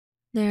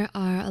There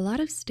are a lot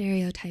of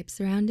stereotypes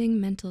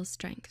surrounding mental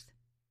strength.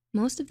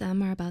 Most of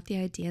them are about the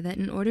idea that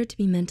in order to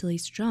be mentally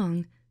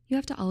strong, you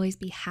have to always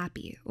be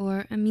happy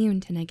or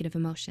immune to negative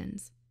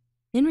emotions.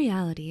 In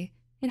reality,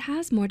 it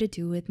has more to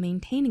do with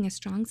maintaining a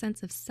strong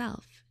sense of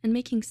self and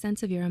making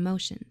sense of your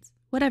emotions,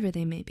 whatever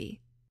they may be.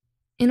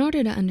 In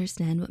order to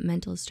understand what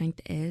mental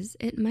strength is,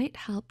 it might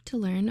help to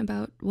learn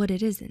about what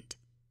it isn't.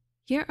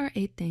 Here are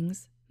 8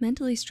 things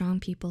mentally strong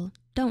people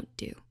don't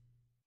do.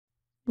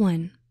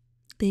 1.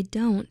 They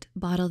don't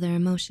bottle their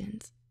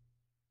emotions.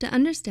 To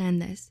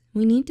understand this,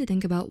 we need to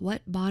think about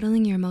what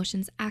bottling your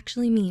emotions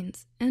actually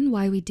means and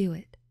why we do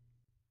it.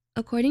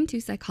 According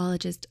to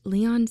psychologist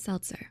Leon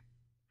Seltzer,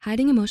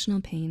 hiding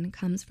emotional pain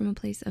comes from a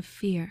place of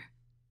fear.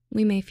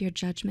 We may fear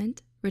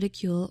judgment,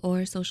 ridicule,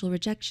 or social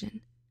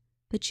rejection,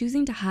 but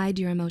choosing to hide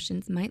your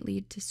emotions might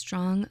lead to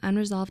strong,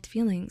 unresolved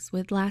feelings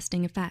with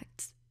lasting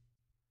effects.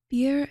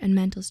 Fear and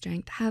mental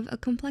strength have a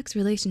complex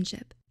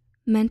relationship.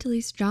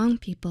 Mentally strong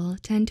people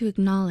tend to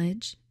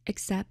acknowledge,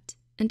 accept,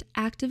 and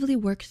actively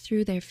work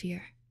through their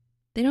fear.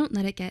 They don't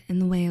let it get in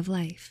the way of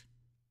life.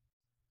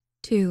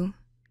 2.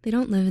 They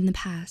don't live in the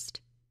past.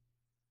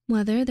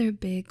 Whether they're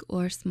big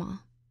or small,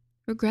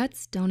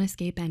 regrets don't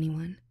escape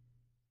anyone.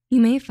 You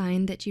may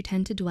find that you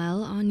tend to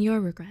dwell on your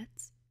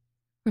regrets.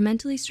 For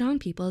mentally strong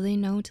people, they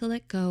know to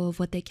let go of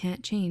what they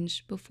can't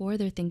change before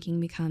their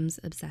thinking becomes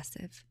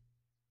obsessive.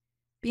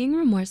 Being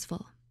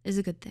remorseful is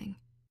a good thing.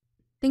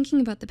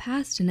 Thinking about the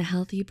past in a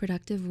healthy,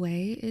 productive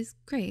way is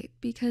great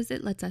because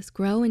it lets us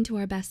grow into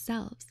our best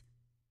selves.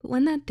 But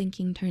when that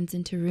thinking turns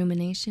into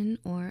rumination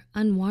or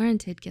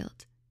unwarranted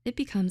guilt, it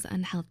becomes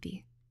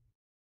unhealthy.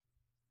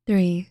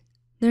 3.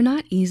 They're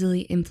not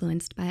easily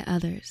influenced by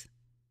others.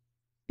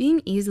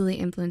 Being easily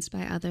influenced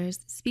by others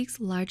speaks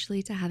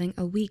largely to having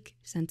a weak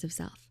sense of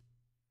self.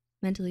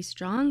 Mentally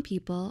strong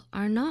people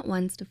are not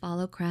ones to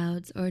follow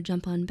crowds or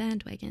jump on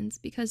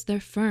bandwagons because they're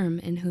firm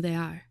in who they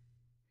are.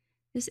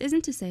 This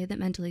isn't to say that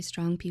mentally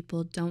strong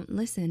people don't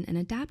listen and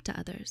adapt to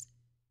others.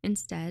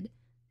 Instead,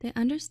 they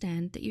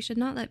understand that you should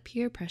not let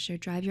peer pressure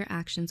drive your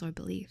actions or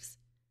beliefs.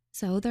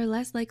 So they're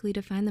less likely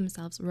to find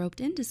themselves roped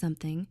into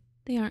something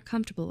they aren't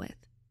comfortable with.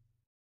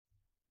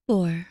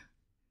 4.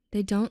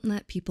 They don't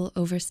let people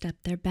overstep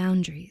their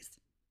boundaries.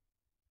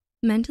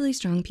 Mentally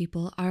strong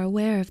people are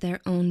aware of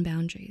their own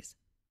boundaries,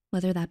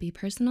 whether that be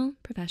personal,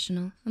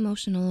 professional,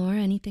 emotional, or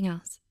anything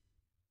else.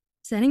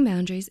 Setting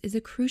boundaries is a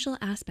crucial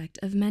aspect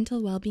of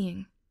mental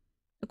well-being.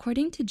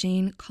 According to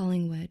Jane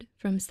Collingwood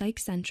from Psych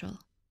Central,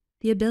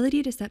 the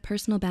ability to set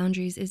personal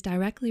boundaries is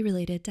directly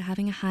related to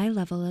having a high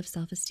level of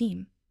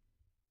self-esteem.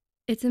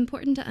 It's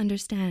important to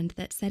understand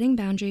that setting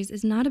boundaries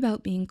is not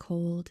about being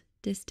cold,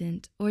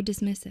 distant, or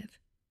dismissive.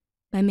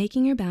 By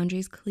making your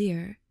boundaries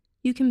clear,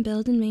 you can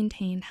build and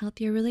maintain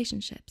healthier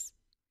relationships.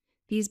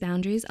 These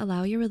boundaries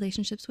allow your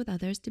relationships with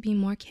others to be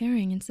more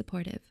caring and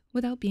supportive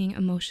without being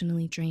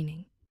emotionally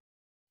draining.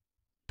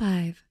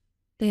 5.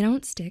 They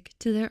don't stick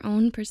to their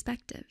own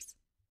perspectives.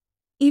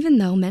 Even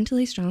though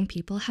mentally strong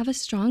people have a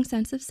strong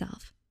sense of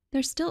self,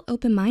 they're still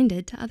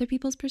open-minded to other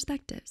people's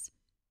perspectives.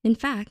 In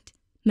fact,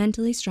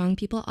 mentally strong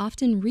people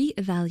often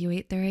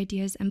reevaluate their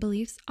ideas and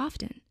beliefs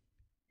often.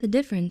 The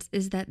difference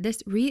is that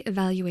this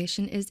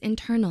reevaluation is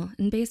internal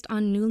and based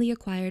on newly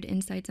acquired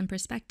insights and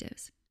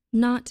perspectives,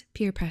 not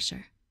peer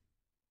pressure.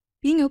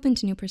 Being open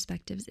to new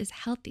perspectives is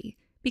healthy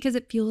because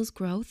it fuels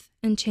growth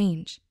and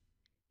change.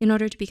 In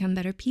order to become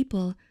better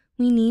people,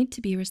 we need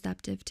to be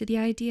receptive to the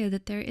idea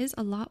that there is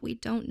a lot we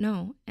don't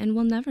know and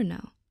will never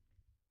know.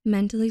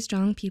 Mentally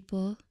strong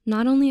people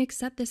not only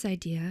accept this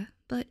idea,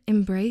 but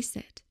embrace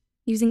it,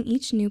 using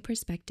each new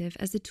perspective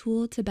as a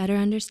tool to better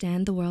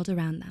understand the world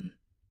around them.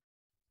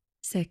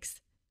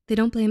 6. They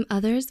don't blame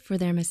others for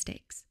their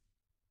mistakes.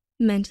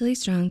 Mentally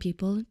strong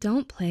people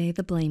don't play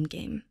the blame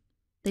game.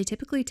 They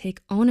typically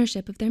take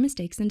ownership of their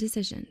mistakes and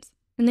decisions,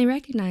 and they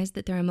recognize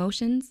that their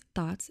emotions,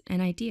 thoughts,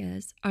 and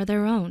ideas are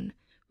their own,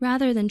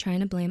 rather than trying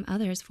to blame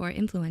others for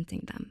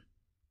influencing them.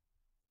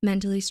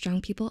 Mentally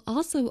strong people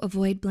also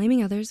avoid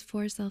blaming others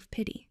for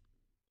self-pity.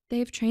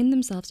 They've trained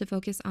themselves to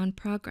focus on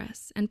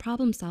progress and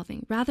problem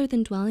solving rather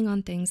than dwelling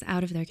on things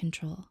out of their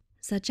control,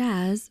 such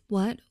as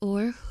what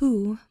or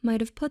who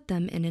might have put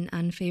them in an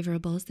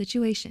unfavorable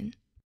situation.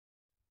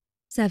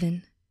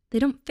 7. They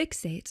don't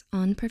fixate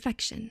on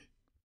perfection.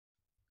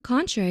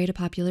 Contrary to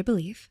popular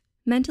belief,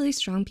 mentally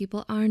strong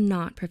people are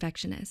not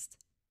perfectionists.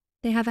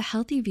 They have a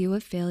healthy view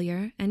of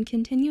failure and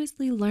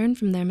continuously learn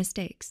from their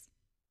mistakes.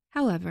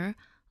 However,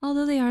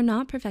 although they are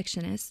not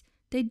perfectionists,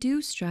 they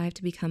do strive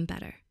to become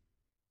better.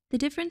 The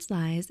difference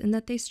lies in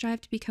that they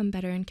strive to become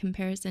better in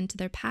comparison to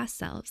their past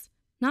selves,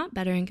 not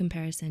better in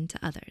comparison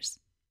to others.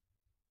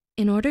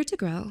 In order to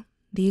grow,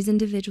 these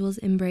individuals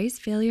embrace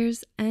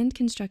failures and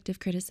constructive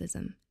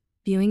criticism,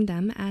 viewing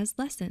them as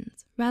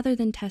lessons rather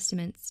than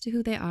testaments to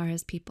who they are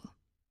as people.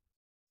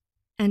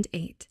 And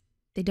 8,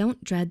 they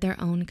don't dread their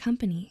own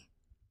company.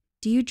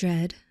 Do you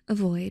dread,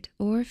 avoid,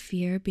 or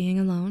fear being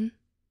alone?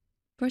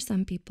 For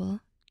some people,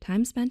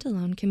 time spent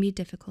alone can be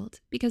difficult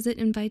because it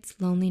invites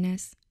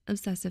loneliness,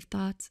 obsessive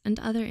thoughts, and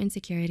other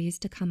insecurities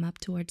to come up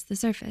towards the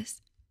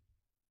surface.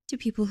 To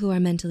people who are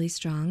mentally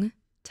strong,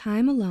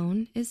 time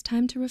alone is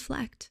time to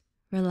reflect,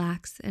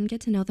 relax, and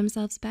get to know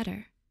themselves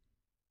better.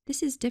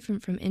 This is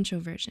different from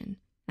introversion,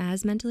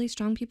 as mentally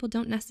strong people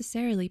don't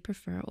necessarily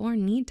prefer or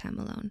need time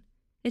alone.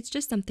 It's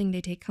just something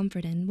they take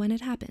comfort in when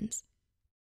it happens.